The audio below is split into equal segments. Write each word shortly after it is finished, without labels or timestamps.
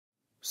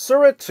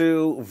Surah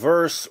 2,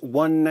 verse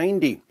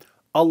 190.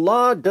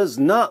 Allah does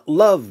not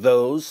love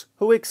those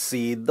who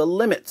exceed the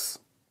limits.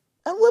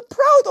 And we're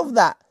proud of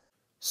that.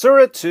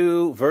 Surah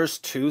 2, verse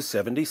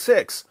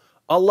 276.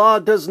 Allah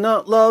does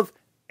not love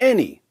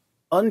any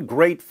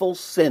ungrateful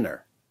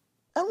sinner.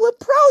 And we're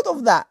proud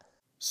of that.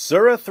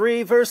 Surah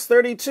 3, verse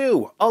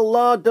 32.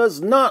 Allah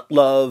does not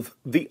love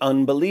the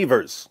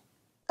unbelievers.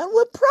 And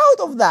we're proud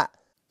of that.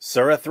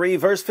 Surah 3,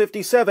 verse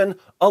 57.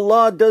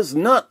 Allah does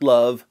not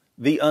love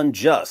the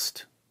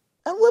unjust.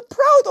 And we're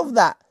proud of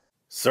that.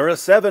 Surah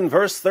 7,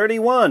 verse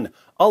 31.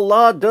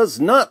 Allah does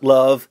not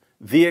love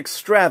the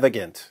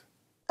extravagant.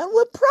 And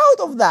we're proud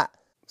of that.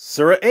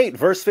 Surah 8,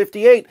 verse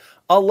 58.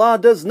 Allah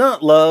does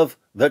not love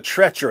the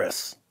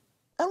treacherous.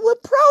 And we're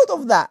proud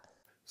of that.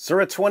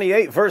 Surah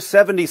 28, verse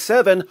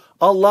 77.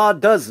 Allah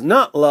does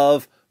not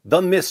love the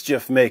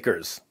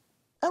mischief-makers.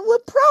 And we're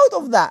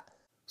proud of that.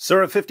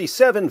 Surah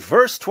 57,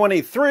 verse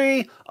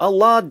 23.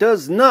 Allah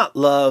does not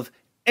love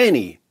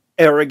any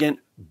arrogant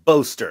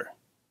boaster.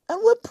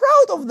 And we're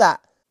proud of that.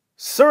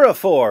 Surah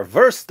 4,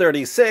 verse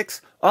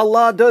 36.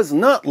 Allah does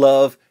not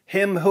love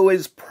him who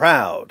is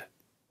proud.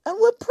 And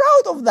we're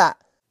proud of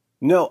that.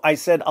 No, I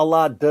said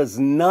Allah does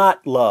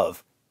not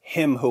love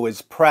him who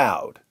is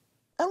proud.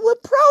 And we're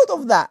proud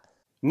of that.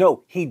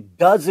 No, He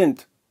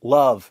doesn't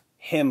love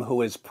him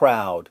who is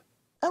proud.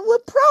 And we're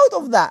proud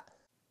of that.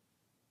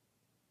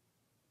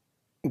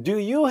 Do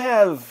you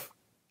have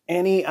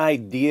any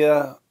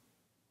idea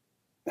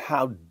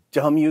how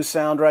dumb you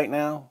sound right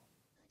now?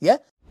 Yeah,